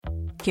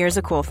Here's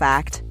a cool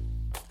fact.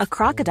 A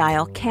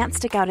crocodile can't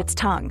stick out its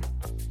tongue.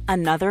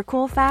 Another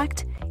cool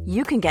fact,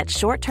 you can get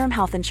short-term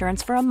health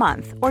insurance for a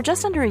month or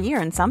just under a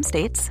year in some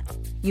states.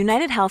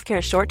 United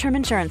Healthcare short-term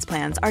insurance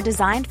plans are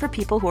designed for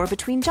people who are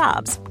between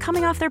jobs,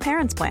 coming off their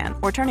parents' plan,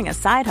 or turning a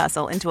side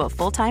hustle into a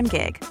full-time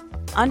gig.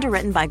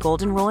 Underwritten by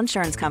Golden Rule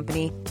Insurance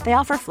Company, they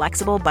offer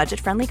flexible,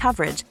 budget-friendly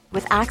coverage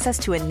with access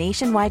to a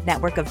nationwide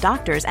network of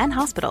doctors and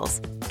hospitals.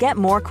 Get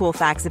more cool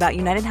facts about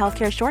United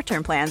Healthcare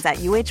short-term plans at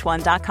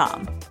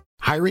uh1.com.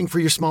 Hiring for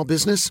your small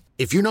business?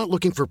 If you're not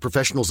looking for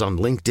professionals on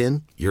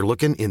LinkedIn, you're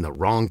looking in the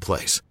wrong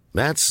place.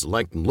 That's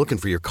like looking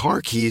for your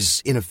car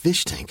keys in a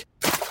fish tank.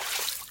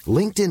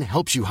 LinkedIn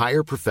helps you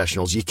hire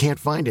professionals you can't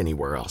find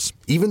anywhere else,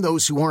 even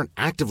those who aren't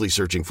actively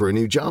searching for a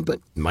new job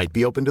but might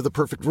be open to the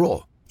perfect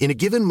role. In a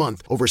given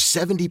month, over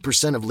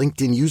 70% of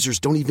LinkedIn users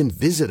don't even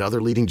visit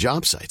other leading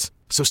job sites.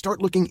 So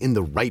start looking in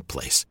the right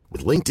place.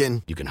 With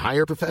LinkedIn, you can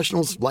hire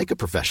professionals like a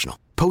professional.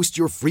 Post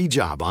your free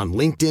job on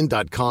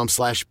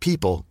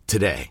linkedin.com/people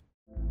today.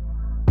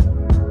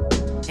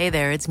 Hey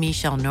there, it's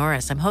Michelle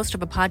Norris. I'm host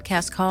of a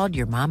podcast called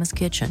Your Mama's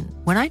Kitchen.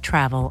 When I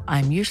travel,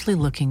 I'm usually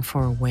looking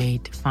for a way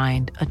to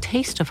find a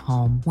taste of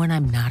home when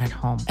I'm not at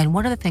home. And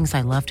one of the things I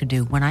love to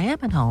do when I am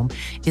at home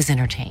is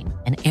entertain.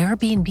 And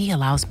Airbnb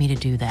allows me to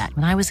do that.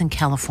 When I was in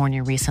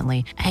California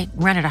recently, I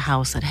rented a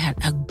house that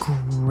had a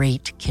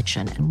great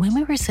kitchen. And when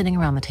we were sitting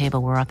around the table,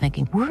 we were all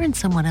thinking, we're in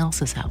someone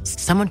else's house.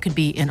 Someone could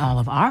be in all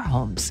of our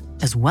homes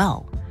as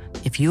well.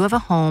 If you have a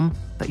home,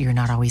 but you're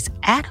not always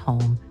at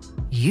home,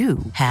 you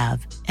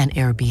have an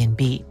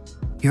Airbnb.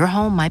 Your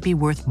home might be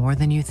worth more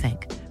than you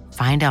think.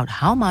 Find out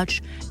how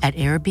much at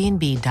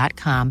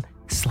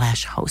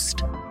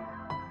airbnb.com/host.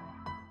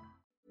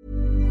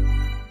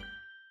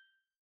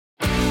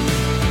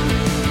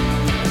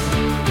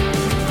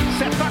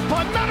 Set back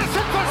by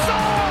Madison for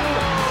Son!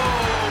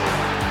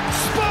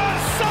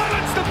 Spurs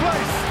silence the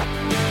place!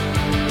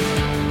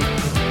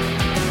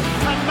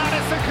 And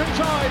Madison can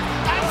drive,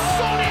 and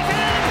Son is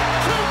in!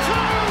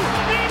 2-2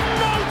 in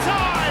no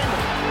time!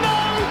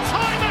 No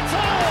time at all!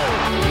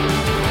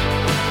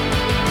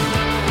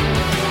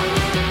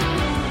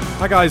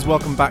 Hi guys,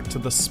 welcome back to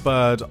the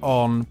Spurred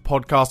On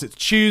podcast. It's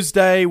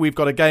Tuesday, we've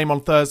got a game on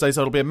Thursday,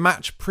 so it'll be a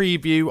match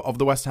preview of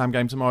the West Ham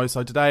game tomorrow.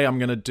 So today I'm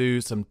going to do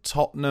some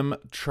Tottenham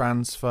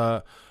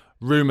transfer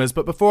rumours.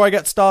 But before I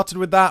get started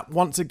with that,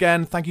 once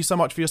again, thank you so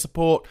much for your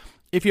support.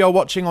 If you are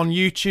watching on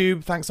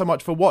YouTube, thanks so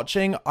much for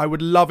watching. I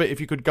would love it if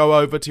you could go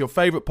over to your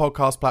favourite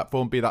podcast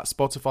platform, be that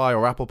Spotify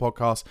or Apple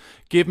Podcasts.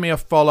 Give me a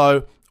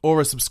follow or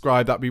a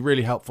subscribe. That'd be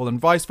really helpful. And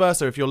vice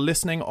versa, if you're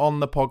listening on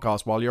the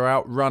podcast while you're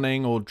out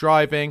running or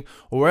driving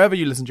or wherever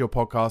you listen to your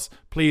podcast,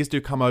 please do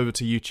come over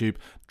to YouTube,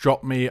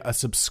 drop me a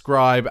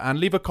subscribe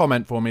and leave a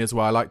comment for me as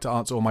well. I like to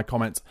answer all my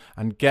comments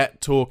and get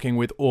talking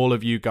with all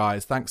of you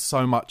guys. Thanks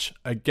so much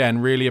again.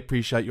 Really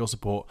appreciate your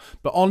support.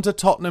 But on to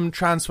Tottenham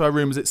transfer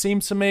rumours. It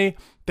seems to me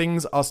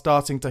things are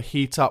starting to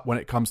heat up when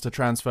it comes to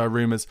transfer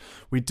rumours.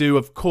 We do,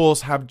 of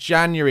course, have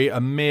January a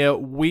mere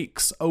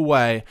weeks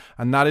away,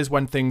 and that is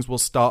when things will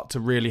start to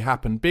really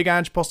happen. Big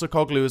Ange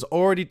Postecoglou has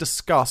already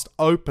discussed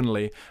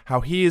openly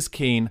how he is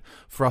keen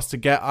for us to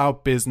get our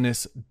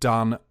business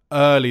done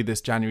early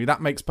this January.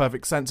 That makes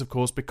perfect sense, of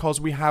course, because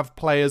we have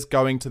players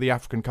going to the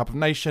African Cup of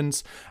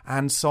Nations,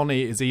 and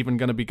Sonny is even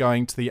going to be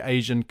going to the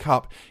Asian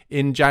Cup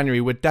in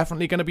January. We're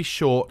definitely going to be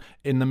short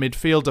in the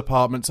midfield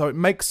department, so it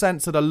makes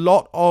sense that a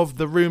lot of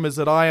the rumours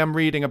that I am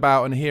reading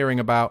about and hearing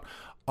about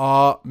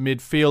are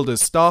midfielders,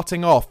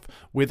 starting off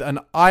with an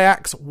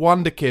Ajax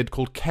Wonderkid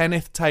called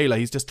Kenneth Taylor.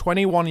 He's just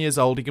 21 years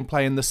old. He can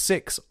play in the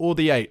 6 or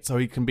the 8, so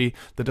he can be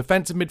the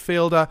defensive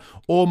midfielder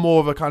or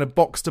more of a kind of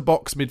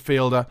box-to-box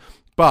midfielder.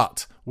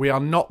 But we are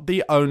not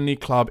the only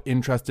club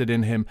interested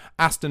in him.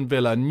 Aston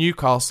Villa,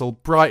 Newcastle,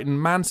 Brighton,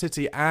 Man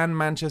City and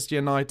Manchester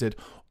United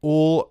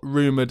all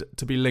rumoured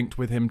to be linked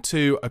with him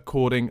too,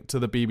 according to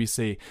the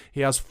BBC.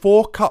 He has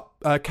 4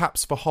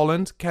 caps for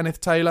Holland,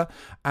 Kenneth Taylor,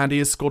 and he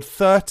has scored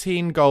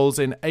 13 goals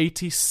in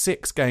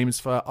 86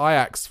 games for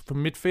Ajax.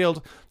 From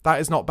midfield,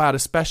 that is not bad,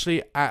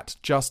 especially at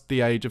just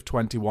the age of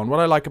 21. What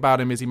I like about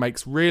him is he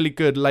makes really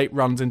good late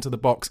runs into the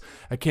box,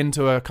 akin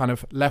to a kind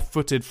of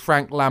left-footed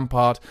Frank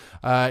Lampard.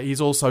 He's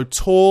also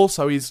tall,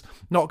 so he's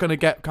not going to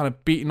get kind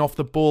of beaten off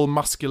the ball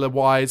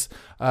muscular-wise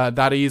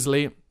that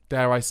easily.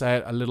 Dare I say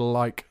it, a little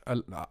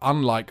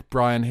unlike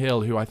Brian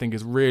Hill, who I think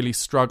is really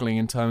struggling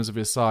in terms of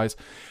his size.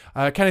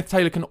 Kenneth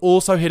Taylor can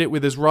also hit it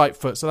with his right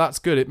foot, so that's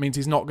good. It means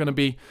he's not going to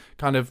be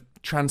kind of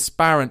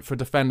transparent for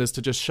defenders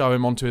to just show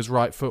him onto his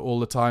right foot all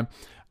the time.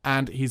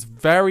 And he's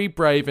very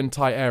brave in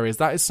tight areas.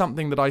 That is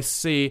something that I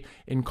see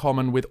in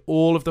common with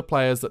all of the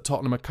players that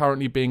Tottenham are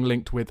currently being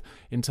linked with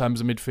in terms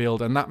of midfield.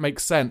 And that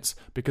makes sense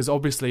because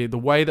obviously the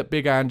way that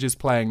Big Ange is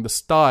playing, the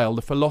style,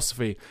 the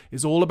philosophy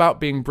is all about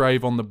being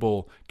brave on the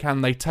ball.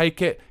 Can they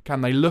take it?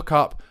 Can they look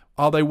up?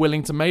 Are they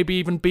willing to maybe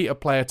even beat a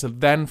player to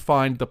then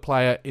find the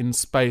player in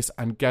space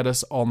and get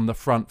us on the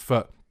front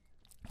foot?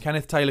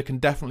 Kenneth Taylor can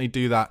definitely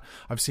do that.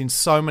 I've seen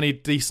so many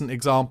decent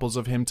examples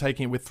of him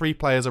taking it with 3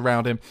 players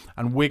around him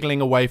and wiggling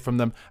away from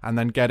them and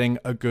then getting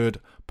a good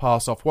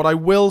pass off. What I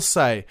will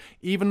say,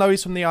 even though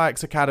he's from the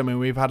Ajax Academy,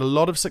 we've had a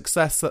lot of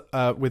success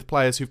with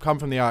players who've come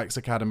from the Ajax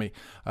Academy,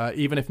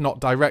 even if not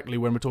directly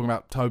when we're talking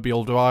about Toby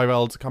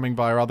Alderweireld coming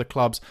via other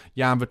clubs,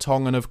 Jan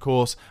Vertonghen, of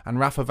course, and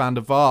Rafa van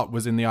der Vaart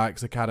was in the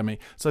Ajax Academy.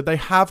 So they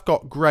have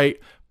got great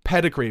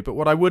pedigree, but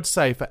what I would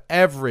say, for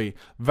every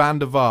Van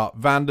der Vaart,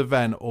 Van der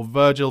Ven or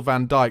Virgil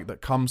van Dijk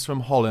that comes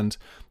from Holland,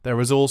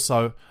 there is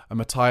also a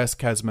Matthias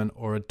Kesman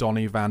or a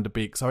Donny van der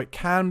Beek. So it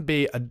can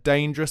be a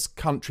dangerous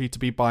country to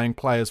be buying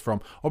players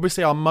from.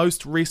 Obviously, our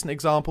most recent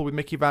example with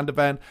Mickey van der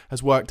Ven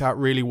has worked out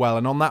really well,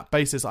 and on that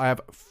basis I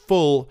have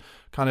full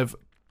kind of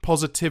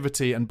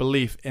positivity and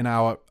belief in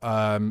our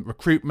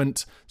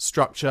recruitment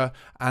structure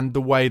and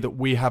the way that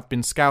we have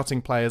been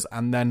scouting players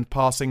and then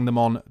passing them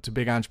on to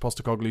Big Ange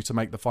Postecoglou to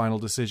make the final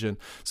decision.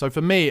 So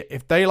for me,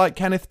 if they like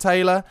Kenneth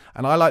Taylor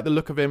and I like the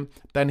look of him,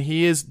 then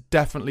he is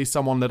definitely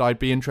someone that I'd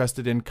be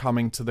interested in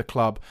coming to the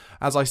club.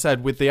 As I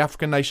said, with the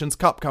African Nations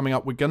Cup coming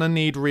up, we're going to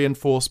need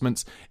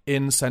reinforcements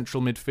in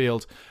central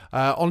midfield.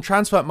 On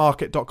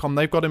transfermarket.com,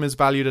 they've got him as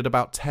valued at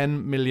about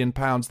 £10 million.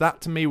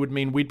 That to me would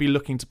mean we'd be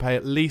looking to pay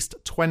at least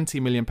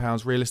 £20 million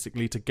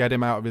realistically to get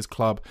him out of his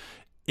club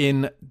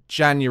in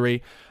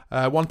January.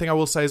 One thing I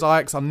will say is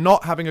Ajax are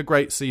not having a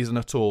great season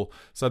at all,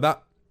 so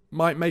that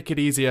might make it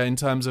easier in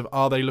terms of,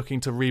 are they looking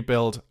to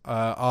rebuild?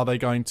 Are they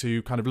going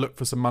to kind of look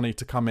for some money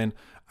to come in,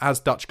 as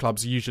Dutch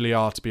clubs usually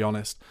are, to be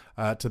honest,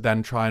 to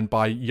then try and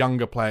buy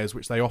younger players,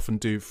 which they often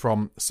do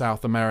from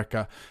South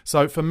America.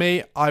 So for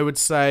me, I would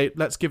say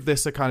let's give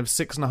this a kind of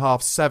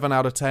 6.5, 7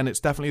 out of 10.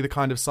 It's definitely the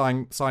kind of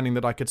signing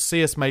that I could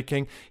see us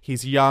making.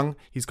 He's young,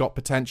 he's got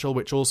potential,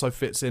 which also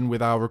fits in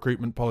with our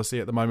recruitment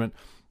policy at the moment.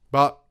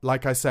 But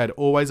like I said,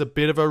 always a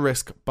bit of a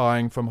risk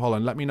buying from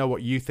Holland. Let me know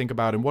what you think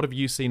about him. What have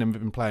you seen him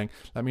been playing?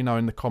 Let me know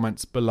in the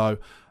comments below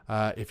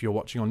if you're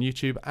watching on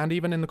YouTube, and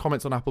even in the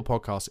comments on Apple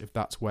Podcasts if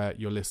that's where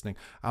you're listening.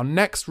 Our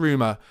next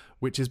rumour,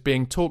 which is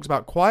being talked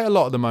about quite a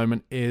lot at the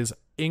moment, is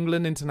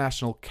England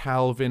international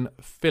Calvin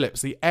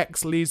Phillips, the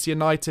ex-Leeds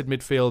United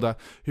midfielder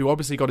who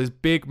obviously got his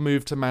big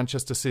move to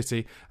Manchester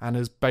City and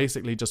has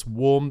basically just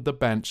warmed the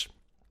bench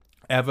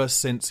ever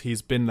since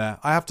he's been there.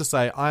 I have to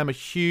say, I am a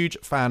huge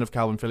fan of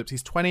Calvin Phillips.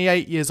 He's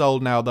 28 years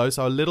old now, though,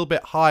 so a little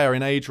bit higher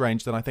in age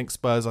range than I think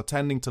Spurs are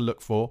tending to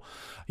look for.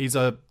 He's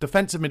a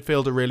defensive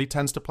midfielder, really,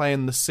 tends to play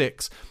in the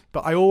 6,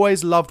 but I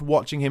always loved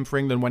watching him for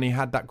England when he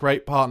had that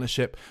great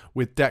partnership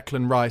with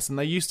Declan Rice, and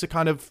they used to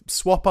kind of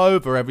swap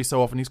over every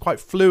so often. He's quite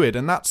fluid,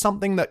 and that's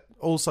something that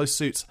also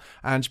suits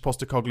Ange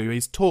Postecoglou.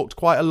 He's talked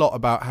quite a lot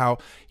about how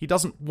he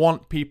doesn't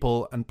want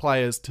people and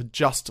players to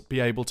just be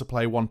able to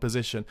play one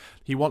position.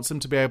 He wants them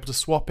to be able to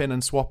swap in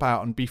and swap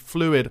out and be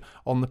fluid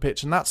on the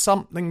pitch, and that's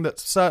something that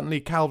certainly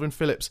Calvin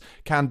Phillips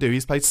can do.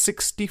 He's played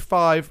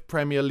 65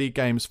 Premier League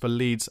games for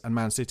Leeds and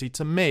Man City.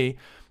 To me,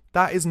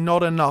 that is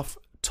not enough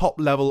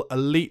top-level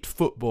elite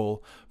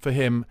football for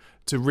him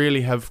to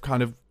really have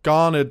kind of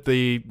garnered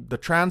the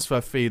transfer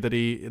fee that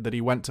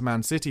he went to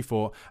Man City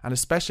for, and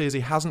especially as he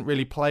hasn't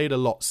really played a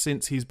lot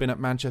since he's been at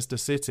Manchester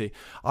City.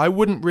 I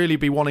wouldn't really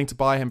be wanting to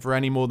buy him for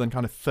any more than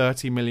kind of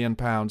 £30 million,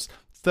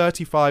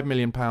 £35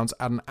 million at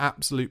an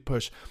absolute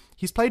push.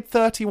 He's played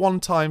 31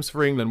 times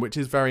for England, which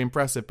is very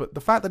impressive, but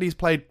the fact that he's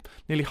played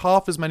nearly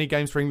half as many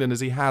games for England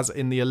as he has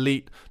in the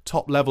elite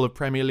top level of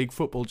Premier League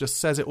football just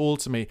says it all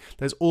to me.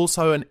 There's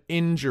also an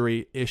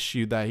injury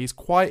issue there. He's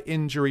quite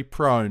injury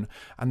prone,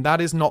 and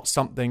that is not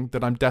something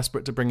that I'm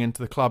desperate to bring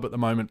into the club at the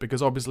moment,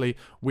 because obviously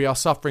we are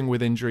suffering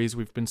with injuries,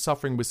 we've been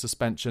suffering with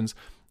suspensions,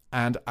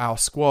 and our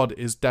squad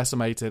is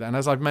decimated. And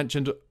as I've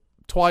mentioned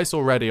twice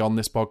already on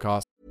this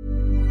podcast.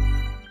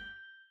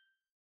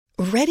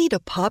 Ready to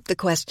pop the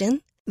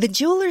question? The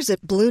jewelers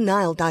at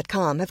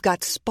BlueNile.com have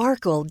got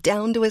sparkle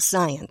down to a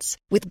science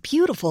with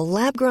beautiful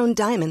lab-grown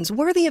diamonds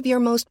worthy of your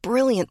most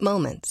brilliant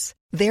moments.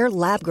 Their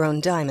lab-grown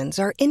diamonds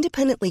are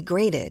independently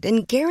graded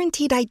and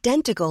guaranteed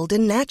identical to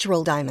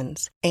natural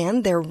diamonds,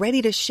 and they're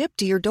ready to ship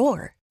to your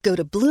door. Go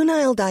to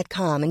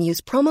BlueNile.com and use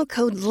promo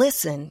code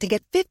LISTEN to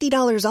get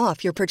 $50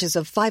 off your purchase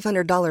of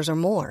 $500 or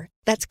more.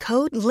 That's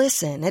code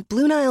LISTEN at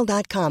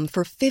BlueNile.com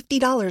for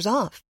 $50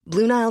 off.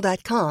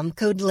 BlueNile.com,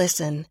 code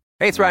LISTEN.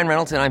 Hey, it's Ryan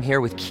Reynolds, and I'm here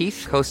with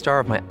Keith, co-star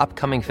of my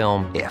upcoming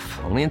film, If,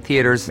 only in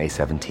theaters May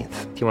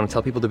 17th. Do you want to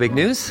tell people the big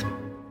news?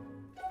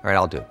 All right,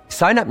 I'll do it.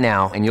 Sign up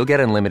now and you'll get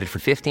unlimited for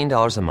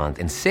 $15 a month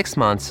and 6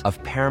 months of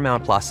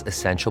Paramount Plus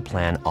Essential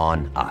Plan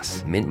on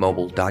us.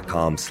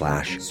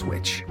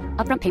 MintMobile.com/switch.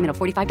 Upfront payment of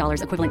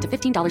 $45 equivalent to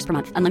 $15 per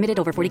month. Unlimited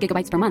over 40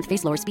 gigabytes per month.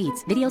 Face lower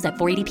speeds. Videos at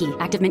 480p.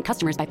 Active Mint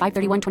customers by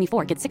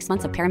 531.24 get 6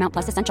 months of Paramount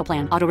Plus Essential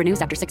Plan. Auto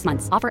renews after 6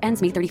 months. Offer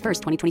ends May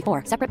 31st,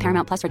 2024. Separate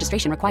Paramount Plus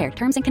registration required.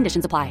 Terms and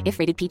conditions apply if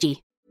rated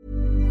PG.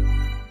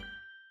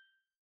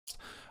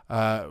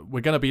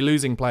 We're going to be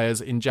losing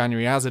players in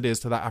January as it is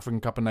to that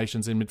African Cup of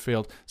Nations in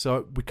midfield.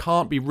 So we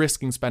can't be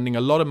risking spending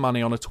a lot of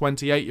money on a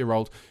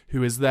 28-year-old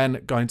who is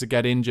then going to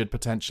get injured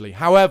potentially.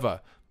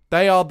 However,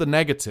 they are the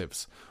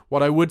negatives.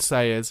 What I would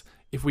say is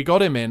if we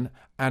got him in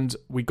and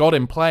we got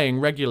him playing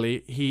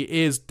regularly, he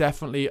is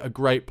definitely a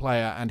great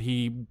player and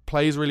he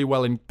plays really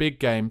well in big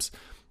games.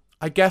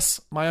 I guess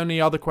my only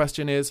other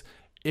question is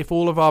if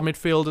all of our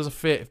midfielders are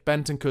fit, if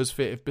Bentancur's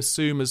fit, if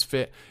Bissouma's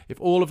fit, if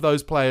all of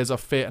those players are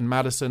fit, and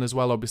Maddison as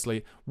well,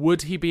 obviously,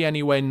 would he be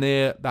anywhere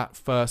near that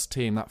first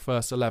team, that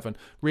first 11?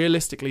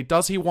 Realistically,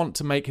 does he want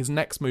to make his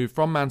next move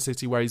from Man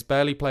City, where he's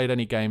barely played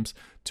any games,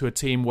 to a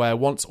team where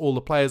once all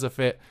the players are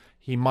fit,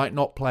 he might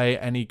not play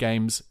any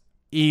games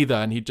either,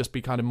 and he'd just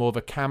be kind of more of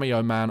a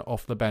cameo man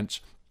off the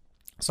bench?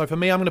 So for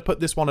me, I'm going to put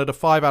this one at a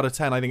 5 out of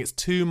 10. I think it's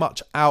too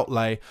much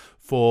outlay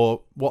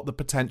for what the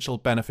potential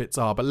benefits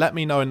are. But let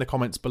me know in the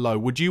comments below.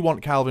 Would you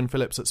want Calvin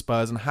Phillips at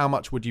Spurs, and how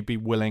much would you be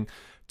willing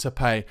to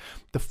pay?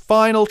 The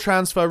final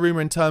transfer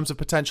rumour in terms of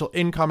potential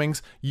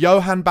incomings,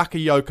 Johan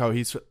Bakayoko.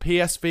 He's at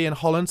PSV in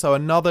Holland, so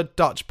another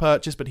Dutch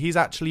purchase, but he's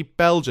actually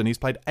Belgian. He's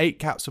played 8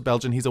 caps for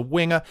Belgium. He's a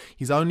winger.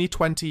 He's only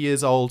 20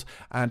 years old,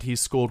 and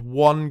he's scored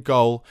 1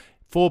 goal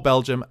for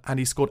Belgium, and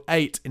he scored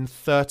 8 in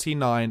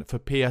 39 for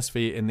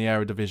PSV in the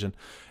Eredivisie.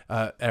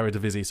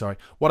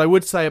 What I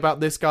would say about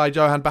this guy,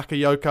 Johan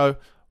Bakayoko,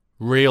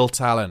 real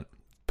talent,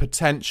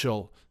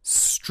 potential,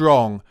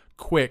 strong,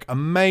 quick,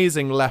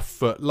 amazing left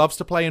foot, loves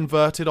to play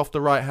inverted off the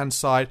right-hand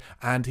side,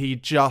 and he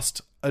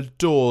just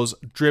adores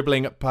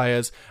dribbling at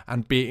players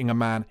and beating a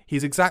man.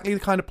 He's exactly the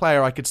kind of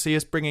player I could see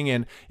us bringing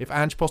in if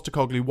Ange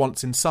Postecoglou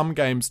wants in some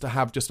games to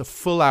have just a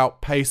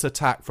full-out pace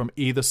attack from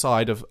either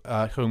side of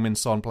Heung-min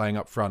Son playing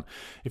up front.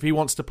 If he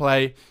wants to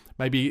play,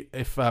 maybe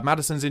if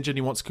Maddison's injured,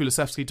 he wants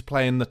Kulusevski to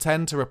play in the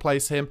 10 to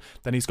replace him,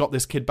 then he's got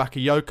this kid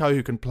Bakayoko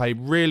who can play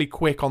really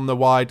quick on the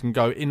wide and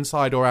go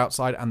inside or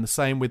outside, and the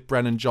same with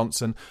Brennan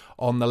Johnson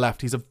on the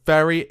left. He's a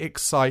very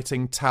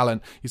exciting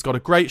talent. He's got a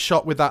great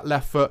shot with that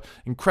left foot,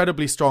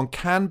 incredibly strong,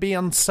 can be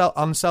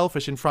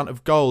unselfish in front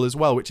of goal as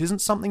well, which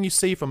isn't something you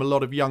see from a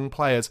lot of young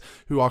players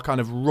who are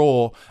kind of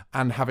raw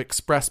and have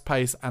express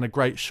pace and a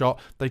great shot.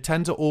 They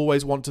tend to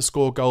always want to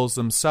score goals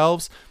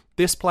themselves.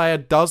 This player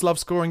does love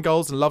scoring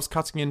goals and loves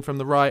cutting in from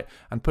the right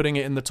and putting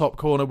it in the top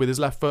corner with his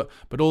left foot,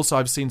 but also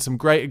I've seen some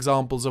great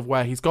examples of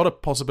where he's got a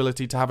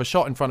possibility to have a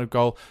shot in front of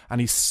goal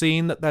and he's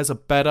seen that there's a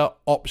better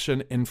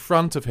option in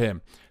front of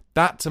him.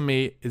 That to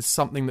me is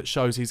something that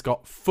shows he's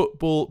got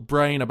football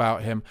brain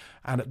about him,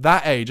 and at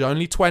that age,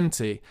 only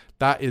 20,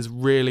 that is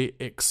really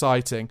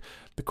exciting.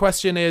 The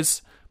question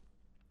is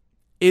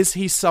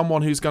he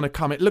someone who's going to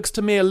come? It looks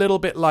to me a little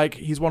bit like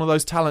he's one of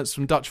those talents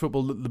from Dutch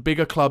football that the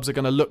bigger clubs are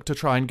going to look to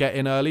try and get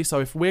in early.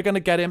 So if we're going to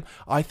get him,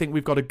 I think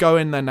we've got to go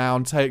in there now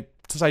and say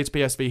to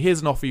PSV,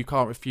 here's an offer you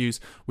can't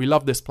refuse. We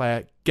love this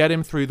player. Get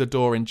him through the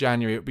door in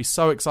January. It would be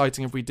so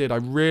exciting if we did. I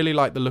really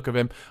like the look of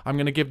him. I'm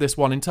going to give this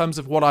one, in terms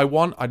of what I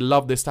want, I'd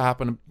love this to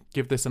happen.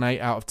 Give this an 8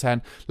 out of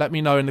 10. Let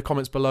me know in the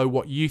comments below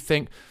what you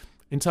think.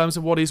 In terms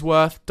of what he's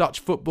worth, Dutch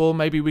football,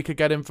 maybe we could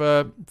get him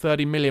for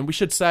 30 million.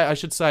 I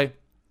should say,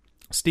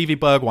 Stevie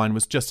Bergwijn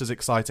was just as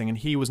exciting, and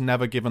he was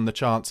never given the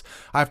chance.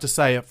 I have to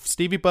say, if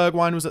Stevie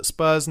Bergwijn was at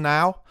Spurs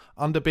now,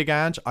 under Big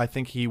Ange, I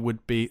think he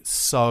would be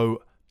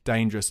so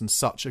dangerous and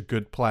such a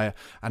good player.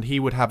 And he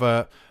would have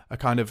a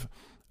kind of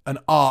an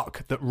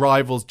arc that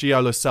rivals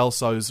Gio Lo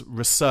Celso's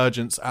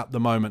resurgence at the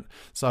moment.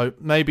 So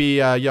maybe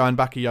Johan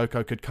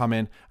Bakayoko could come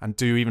in and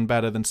do even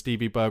better than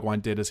Stevie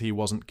Bergwijn did, as he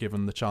wasn't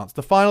given the chance.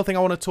 The final thing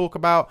I want to talk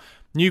about,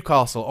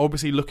 Newcastle,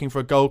 obviously looking for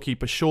a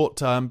goalkeeper short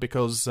term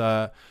because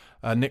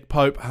Nick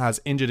Pope has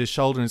injured his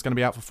shoulder and is going to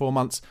be out for 4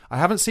 months. I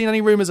haven't seen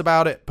any rumours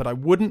about it, but I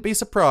wouldn't be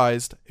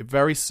surprised if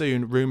very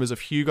soon rumours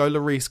of Hugo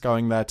Lloris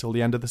going there till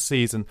the end of the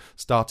season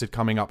started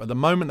coming up. At the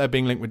moment, they're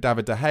being linked with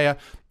David De Gea,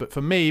 but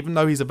for me, even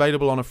though he's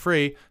available on a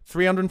free,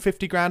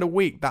 350 grand a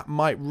week, that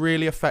might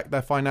really affect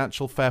their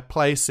financial fair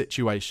play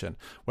situation.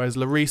 Whereas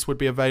Lloris would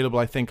be available,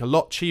 I think, a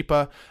lot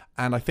cheaper,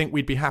 and I think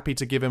we'd be happy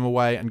to give him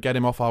away and get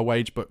him off our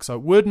wage book. So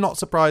it would not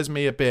surprise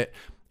me a bit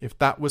if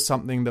that was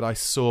something that I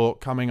saw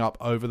coming up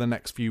over the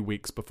next few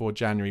weeks before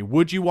January.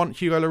 Would you want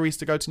Hugo Lloris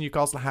to go to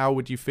Newcastle? How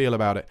would you feel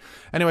about it?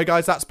 Anyway,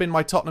 guys, that's been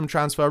my Tottenham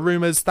transfer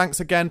rumours. Thanks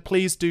again.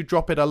 Please do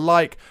drop it a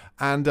like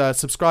and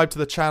subscribe to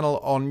the channel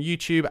on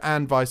YouTube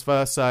and vice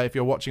versa. If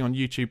you're watching on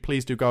YouTube,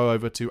 please do go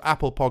over to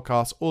Apple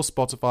Podcasts or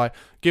Spotify.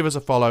 Give us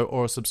a follow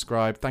or a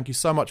subscribe. Thank you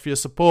so much for your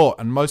support,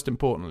 and most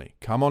importantly,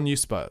 come on you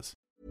Spurs.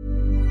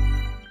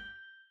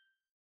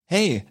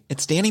 Hey,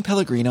 it's Danny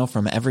Pellegrino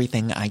from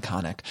Everything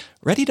Iconic.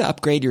 Ready to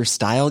upgrade your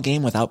style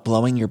game without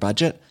blowing your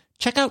budget?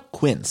 Check out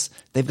Quince.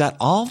 They've got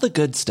all the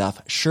good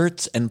stuff,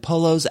 shirts and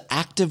polos,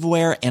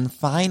 activewear, and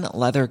fine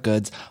leather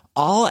goods,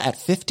 all at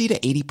 50 to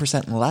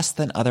 80% less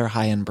than other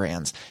high-end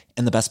brands.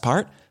 And the best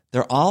part?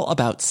 They're all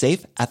about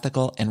safe,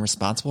 ethical, and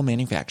responsible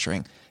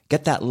manufacturing.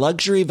 Get that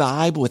luxury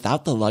vibe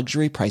without the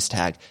luxury price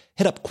tag.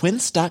 Hit up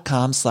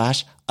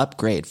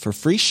quince.com/upgrade for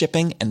free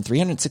shipping and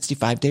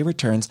 365-day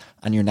returns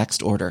on your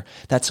next order.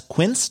 That's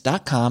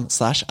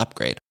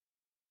quince.com/upgrade.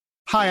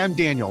 Hi, I'm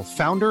Daniel,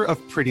 founder of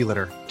Pretty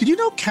Litter. Did you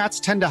know cats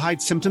tend to hide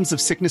symptoms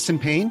of sickness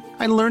and pain?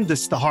 I learned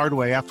this the hard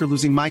way after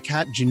losing my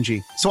cat,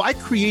 Gingy. So I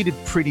created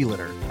Pretty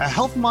Litter, a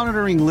health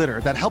monitoring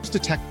litter that helps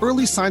detect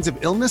early signs of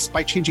illness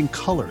by changing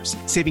colors,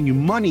 saving you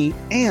money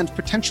and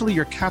potentially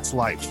your cat's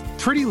life.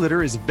 Pretty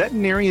Litter is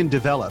veterinarian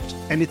developed,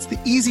 and it's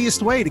the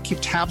easiest way to keep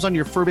tabs on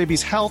your fur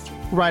baby's health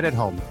right at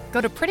home.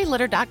 Go to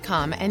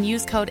prettylitter.com and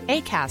use code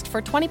ACAST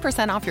for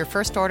 20% off your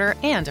first order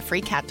and a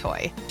free cat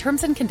toy.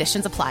 Terms and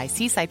conditions apply.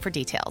 See site for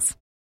details.